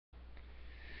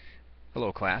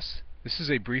Hello class. This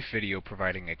is a brief video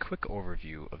providing a quick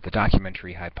overview of the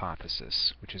documentary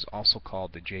hypothesis, which is also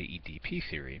called the JEDP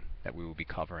theory, that we will be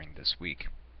covering this week,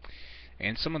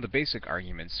 and some of the basic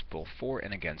arguments both for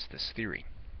and against this theory.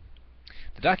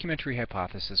 The documentary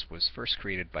hypothesis was first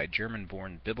created by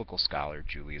German-born biblical scholar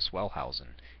Julius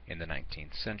Wellhausen in the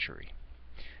 19th century.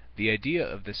 The idea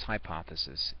of this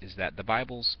hypothesis is that the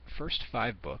Bible's first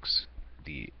 5 books,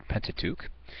 the Pentateuch,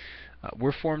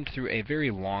 were formed through a very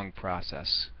long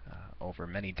process over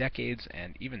many decades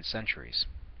and even centuries.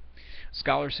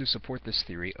 Scholars who support this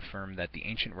theory affirm that the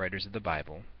ancient writers of the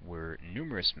Bible were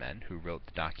numerous men who wrote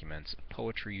the documents of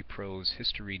poetry, prose,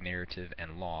 history, narrative,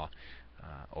 and law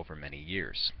over many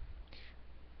years.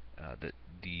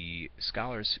 The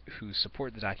scholars who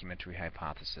support the documentary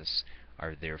hypothesis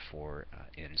are therefore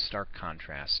in stark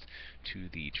contrast to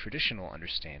the traditional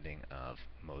understanding of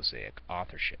Mosaic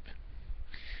authorship.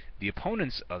 The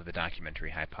opponents of the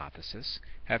documentary hypothesis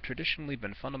have traditionally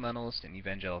been fundamentalist and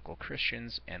evangelical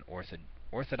Christians and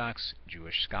Orthodox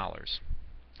Jewish scholars.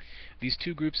 These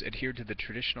two groups adhere to the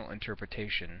traditional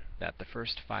interpretation that the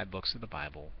first 5 books of the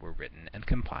Bible were written and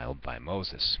compiled by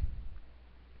Moses.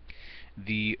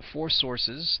 The 4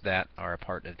 sources that are a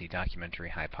part of the documentary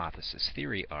hypothesis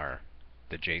theory are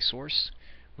the J source,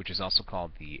 which is also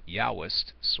called the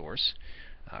Yahwist source,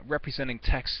 representing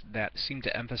texts that seem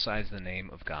to emphasize the name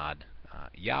of God,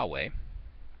 Yahweh.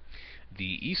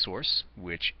 The E source,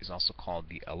 which is also called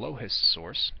the Elohist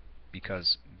source,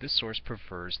 because this source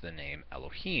prefers the name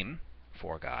Elohim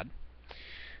for God.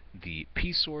 The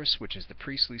P source, which is the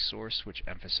priestly source, which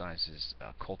emphasizes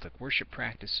cultic worship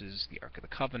practices, the Ark of the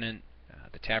Covenant,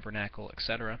 the Tabernacle,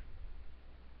 etc.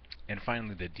 And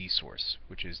finally the D source,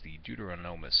 which is the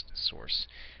Deuteronomist source,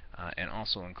 and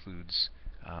also includes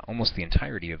almost the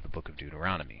entirety of the book of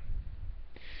Deuteronomy.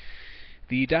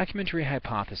 The documentary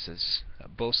hypothesis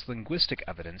boasts linguistic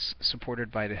evidence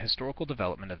supported by the historical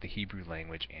development of the Hebrew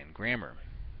language and grammar.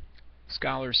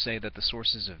 Scholars say that the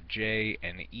sources of J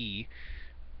and E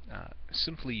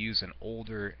simply use an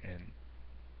older and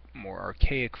more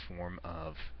archaic form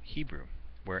of Hebrew,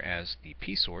 whereas the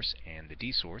P source and the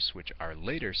D source, which are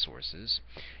later sources,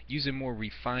 use a more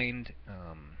refined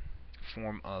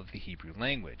form of the Hebrew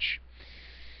language.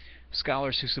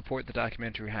 Scholars who support the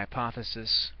documentary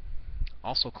hypothesis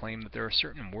also claim that there are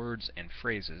certain words and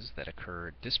phrases that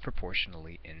occur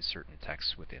disproportionately in certain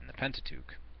texts within the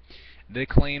Pentateuch. They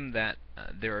claim that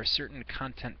there are certain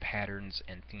content patterns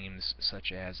and themes,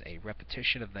 such as a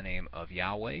repetition of the name of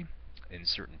Yahweh in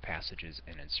certain passages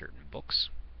and in certain books,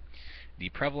 the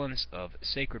prevalence of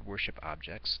sacred worship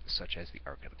objects, such as the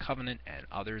Ark of the Covenant and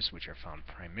others which are found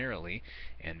primarily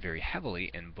and very heavily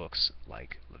in books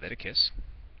like Leviticus.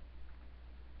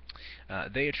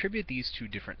 They attribute these to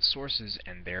different sources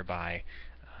and thereby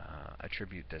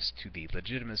attribute this to the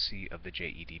legitimacy of the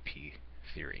JEDP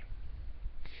theory.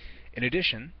 In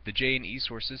addition, the J and E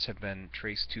sources have been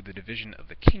traced to the division of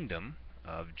the kingdom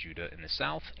of Judah in the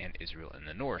south and Israel in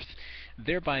the north,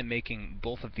 thereby making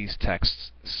both of these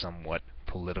texts somewhat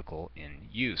political in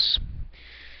use.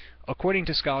 According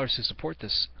to scholars who support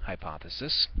this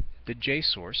hypothesis, the J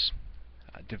source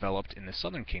developed in the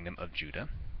southern kingdom of Judah,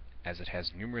 as it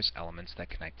has numerous elements that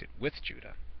connect it with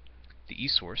Judah. The E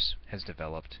source has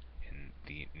developed in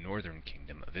the northern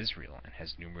kingdom of Israel and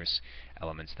has numerous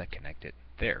elements that connect it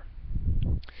there.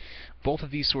 Both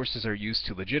of these sources are used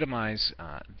to legitimize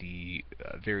the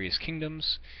various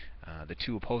kingdoms, the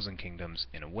two opposing kingdoms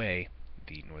in a way,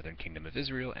 the northern kingdom of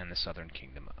Israel and the southern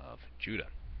kingdom of Judah.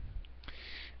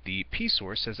 The P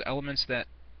source has elements that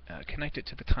connect it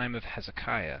to the time of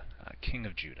Hezekiah, king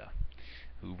of Judah,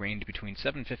 who reigned between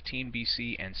 715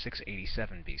 BC and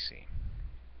 687 BC.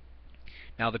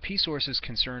 Now the P source is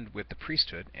concerned with the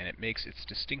priesthood, and it makes its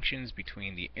distinctions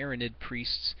between the Aaronid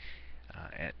priests,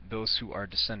 and those who are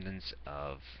descendants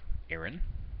of Aaron,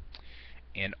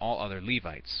 and all other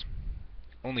Levites.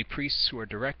 Only priests who are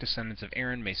direct descendants of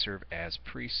Aaron may serve as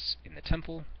priests in the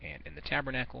temple and in the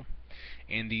tabernacle,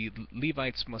 and the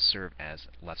Levites must serve as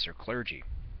lesser clergy.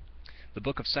 The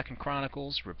book of 2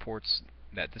 Chronicles reports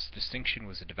that this distinction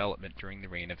was a development during the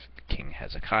reign of King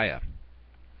Hezekiah.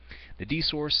 The D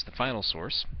source, the final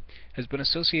source, has been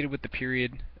associated with the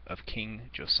period of King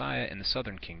Josiah in the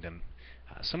southern kingdom,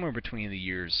 somewhere between the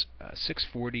years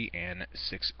 640 and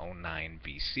 609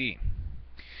 BC.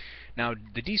 Now,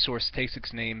 the D source takes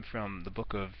its name from the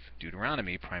book of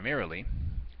Deuteronomy primarily,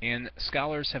 and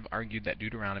scholars have argued that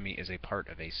Deuteronomy is a part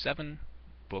of a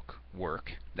 7-book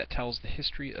work that tells the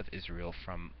history of Israel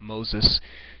from Moses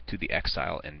to the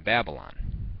exile in Babylon.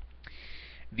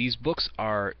 These books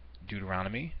are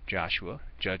Deuteronomy, Joshua,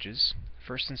 Judges,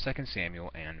 1st and 2nd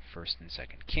Samuel, and 1st and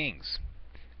 2nd Kings.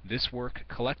 This work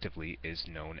collectively is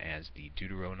known as the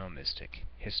Deuteronomistic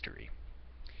history.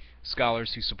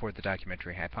 Scholars who support the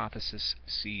documentary hypothesis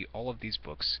see all of these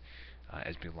books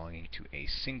as belonging to a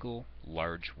single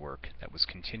large work that was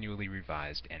continually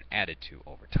revised and added to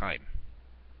over time.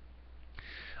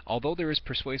 Although there is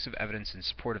persuasive evidence in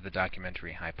support of the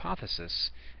documentary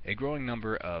hypothesis, a growing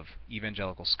number of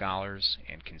evangelical scholars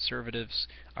and conservatives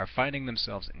are finding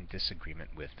themselves in disagreement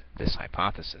with this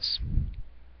hypothesis.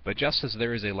 But just as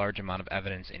there is a large amount of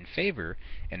evidence in favor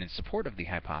and in support of the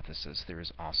hypothesis, there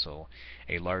is also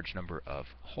a large number of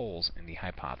holes in the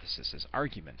hypothesis's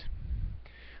argument.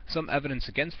 Some evidence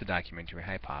against the documentary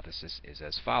hypothesis is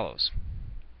as follows.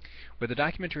 Where the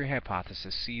documentary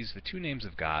hypothesis sees the two names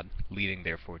of God, leading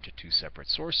therefore to two separate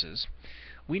sources,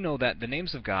 we know that the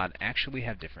names of God actually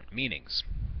have different meanings.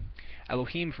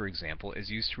 Elohim, for example,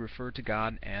 is used to refer to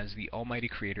God as the almighty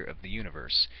creator of the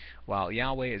universe, while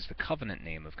Yahweh is the covenant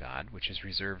name of God, which is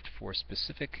reserved for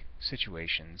specific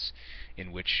situations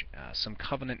in which some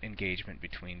covenant engagement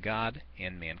between God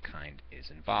and mankind is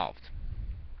involved.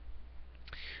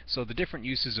 So the different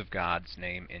uses of God's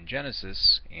name in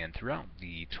Genesis and throughout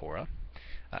the Torah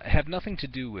have nothing to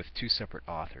do with two separate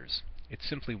authors. It's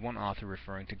simply one author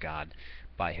referring to God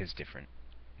by his different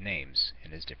names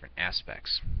and his different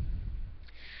aspects.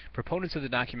 Proponents of the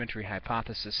documentary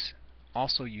hypothesis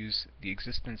also use the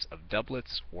existence of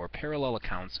doublets or parallel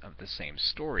accounts of the same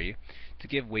story to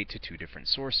give weight to two different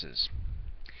sources.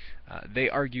 They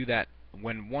argue that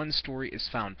when one story is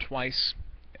found twice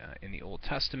in the Old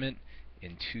Testament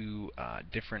in two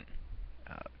different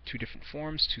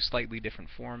forms, two slightly different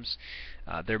forms,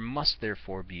 there must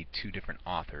therefore be two different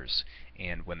authors.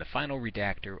 And when the final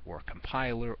redactor or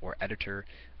compiler or editor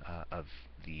of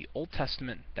the Old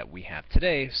Testament that we have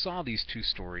today saw these two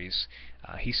stories,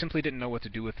 he simply didn't know what to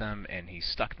do with them, and he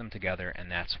stuck them together,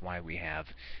 and that's why we have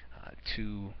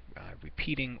two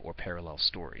repeating or parallel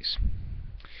stories.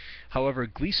 However,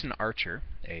 Gleason Archer,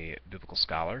 a biblical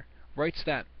scholar, writes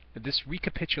that this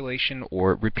recapitulation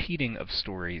or repeating of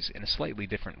stories in a slightly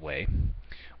different way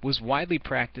was widely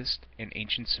practiced in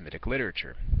ancient Semitic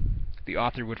literature. The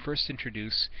author would first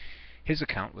introduce his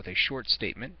account with a short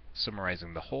statement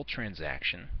summarizing the whole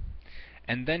transaction,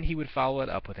 and then he would follow it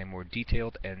up with a more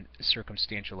detailed and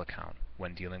circumstantial account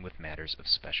when dealing with matters of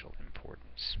special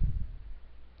importance.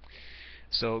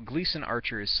 So Gleason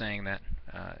Archer is saying that,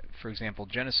 for example,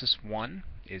 Genesis 1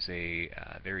 is a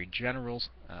very general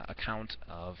account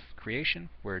of creation,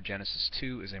 where Genesis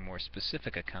 2 is a more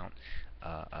specific account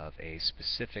of a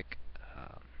specific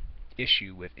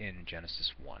issue within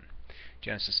Genesis 1.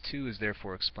 Genesis 2 is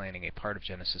therefore explaining a part of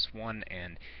Genesis 1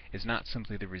 and is not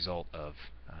simply the result of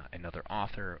another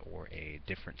author or a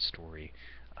different story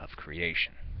of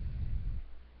creation.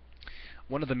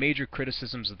 One of the major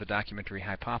criticisms of the documentary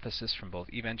hypothesis from both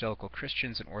evangelical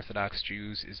Christians and Orthodox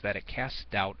Jews is that it casts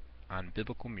doubt on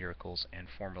biblical miracles and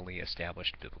formally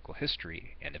established biblical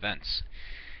history and events.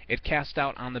 It casts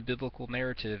doubt on the biblical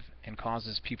narrative and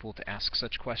causes people to ask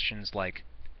such questions like,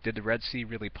 did the Red Sea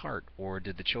really part, or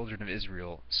did the children of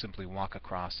Israel simply walk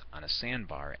across on a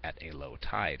sandbar at a low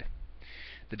tide?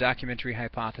 The documentary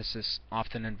hypothesis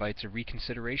often invites a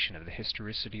reconsideration of the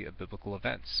historicity of biblical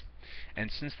events. And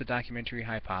since the documentary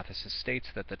hypothesis states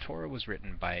that the Torah was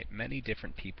written by many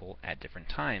different people at different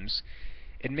times,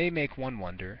 it may make one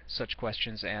wonder such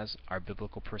questions as, are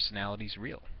biblical personalities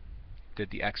real? Did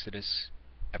the Exodus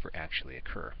ever actually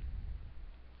occur?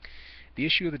 The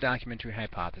issue of the documentary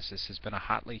hypothesis has been a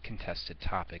hotly contested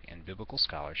topic in biblical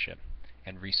scholarship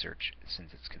and research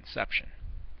since its conception,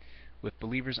 with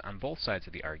believers on both sides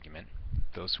of the argument,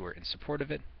 those who are in support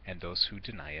of it and those who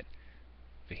deny it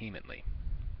vehemently.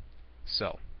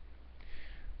 So,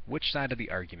 which side of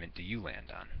the argument do you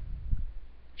land on?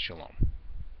 Shalom.